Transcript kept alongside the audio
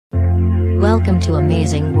Welcome to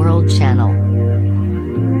Amazing World Channel.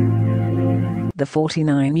 The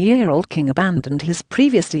 49-year-old king abandoned his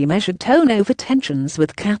previously measured tone over tensions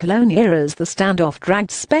with Catalonia as the standoff dragged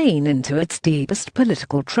Spain into its deepest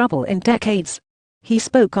political trouble in decades. He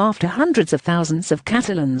spoke after hundreds of thousands of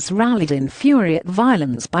Catalans rallied in fury at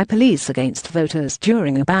violence by police against voters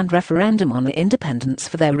during a banned referendum on independence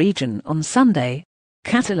for their region on Sunday.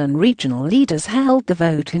 Catalan regional leaders held the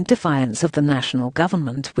vote in defiance of the national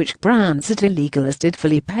government, which brands it illegal, as did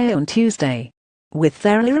Felipe on Tuesday. With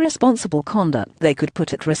their irresponsible conduct, they could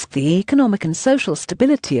put at risk the economic and social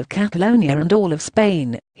stability of Catalonia and all of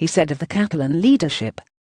Spain, he said of the Catalan leadership.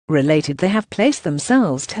 Related, they have placed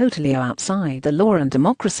themselves totally outside the law and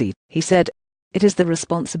democracy, he said. It is the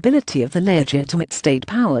responsibility of the legitimate state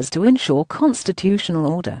powers to ensure constitutional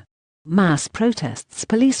order. Mass protests,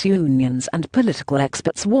 police unions and political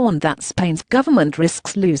experts warned that Spain's government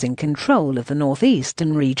risks losing control of the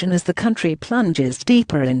northeastern region as the country plunges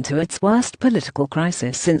deeper into its worst political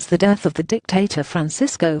crisis since the death of the dictator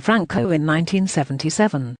Francisco Franco in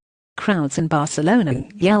 1977. Crowds in Barcelona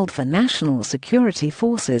yelled for national security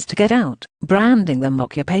forces to get out, branding them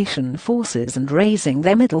occupation forces and raising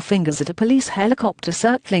their middle fingers at a police helicopter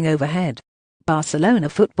circling overhead. Barcelona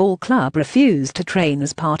Football Club refused to train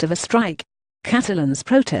as part of a strike. Catalans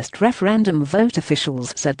protest referendum vote.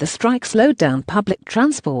 Officials said the strike slowed down public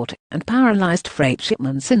transport and paralyzed freight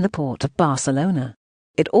shipments in the port of Barcelona.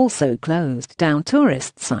 It also closed down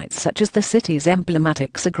tourist sites such as the city's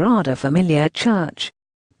emblematic Sagrada Familia church.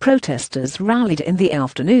 Protesters rallied in the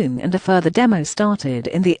afternoon and a further demo started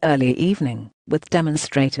in the early evening, with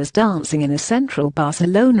demonstrators dancing in a central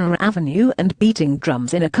Barcelona avenue and beating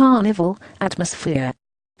drums in a carnival atmosphere.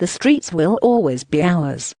 "The streets will always be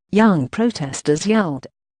ours," young protesters yelled.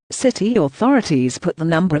 City authorities put the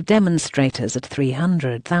number of demonstrators at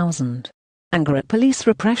 300,000. Anger at police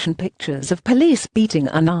repression. Pictures of police beating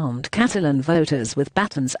unarmed Catalan voters with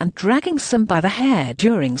batons and dragging some by the hair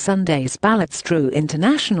during Sunday's ballots drew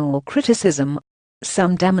international criticism.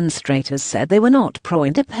 Some demonstrators said they were not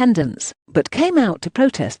pro-independence, but came out to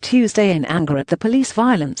protest Tuesday in anger at the police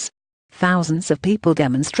violence. Thousands of people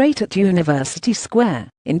demonstrate at University Square,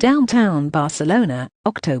 in downtown Barcelona,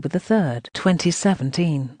 October 3,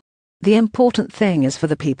 2017. "The important thing is for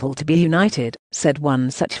the people to be united," said one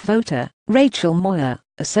such voter, Rachel Moyer,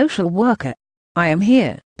 a social worker. "I am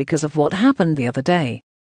here because of what happened the other day.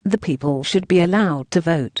 The people should be allowed to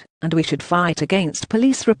vote, and we should fight against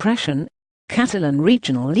police repression." Catalan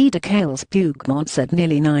regional leader Carles Puigdemont said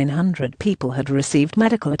nearly 900 people had received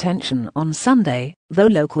medical attention on Sunday, though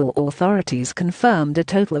local authorities confirmed a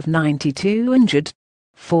total of 92 injured.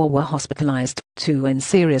 4 were hospitalized, 2 in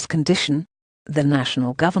serious condition. The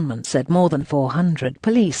national government said more than 400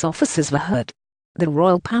 police officers were hurt. The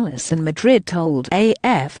royal palace in Madrid told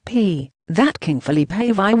AFP that King Felipe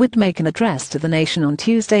V would make an address to the nation on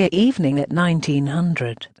Tuesday evening at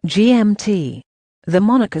 1900 GMT. The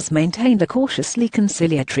monarch has maintained a cautiously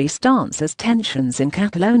conciliatory stance as tensions in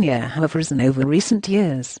Catalonia have risen over recent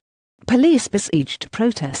years. Police besieged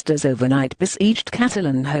protesters overnight, besieged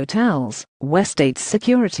Catalan hotels, where state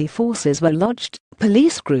security forces were lodged,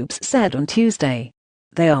 police groups said on Tuesday.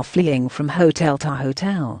 "They are fleeing from hotel to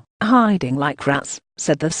hotel, hiding like rats,"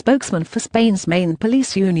 said the spokesman for Spain's main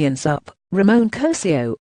police union SUP, Ramon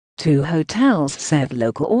Cosio. 2 hotels said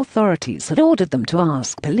local authorities had ordered them to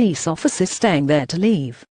ask police officers staying there to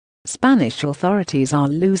leave. "Spanish authorities are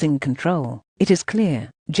losing control, it is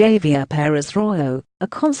clear," Javier Perez Royo, a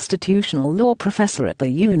constitutional law professor at the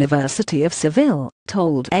University of Seville,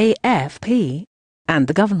 told AFP. "And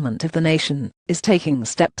the government of the nation is taking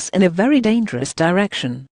steps in a very dangerous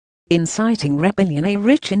direction." Inciting rebellion. A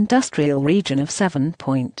rich industrial region of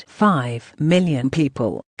 7.5 million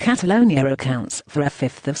people, Catalonia accounts for a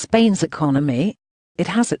fifth of Spain's economy. It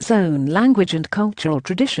has its own language and cultural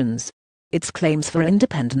traditions. Its claims for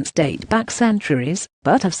independence date back centuries,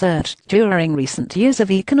 but have surged during recent years of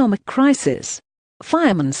economic crisis.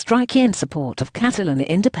 Firemen strike in support of Catalan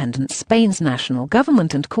independence. Spain's national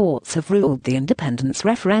government and courts have ruled the independence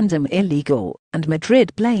referendum illegal, and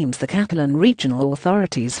Madrid blames the Catalan regional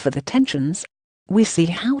authorities for the tensions. "We see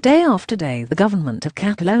how day after day the government of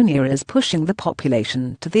Catalonia is pushing the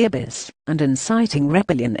population to the abyss and inciting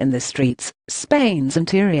rebellion in the streets," Spain's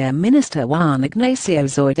Interior Minister Juan Ignacio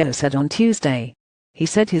Zoido said on Tuesday. He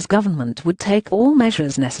said his government would take all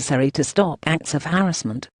measures necessary to stop acts of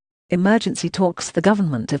harassment. Emergency talks. The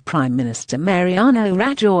government of Prime Minister Mariano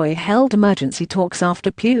Rajoy held emergency talks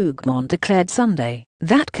after Puigdemont declared Sunday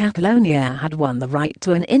that Catalonia had won the right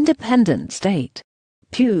to an independent state.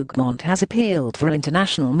 Puigdemont has appealed for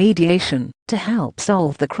international mediation to help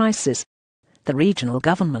solve the crisis. The regional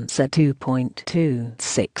government said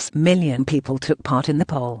 2.26 million people took part in the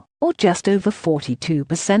poll, or just over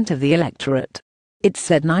 42% of the electorate. It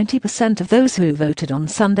said 90% of those who voted on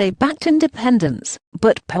Sunday backed independence,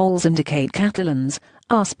 but polls indicate Catalans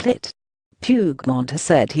are split. Puigdemont has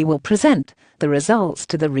said he will present the results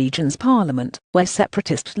to the region's parliament, where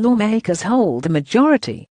separatist lawmakers hold a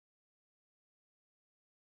majority.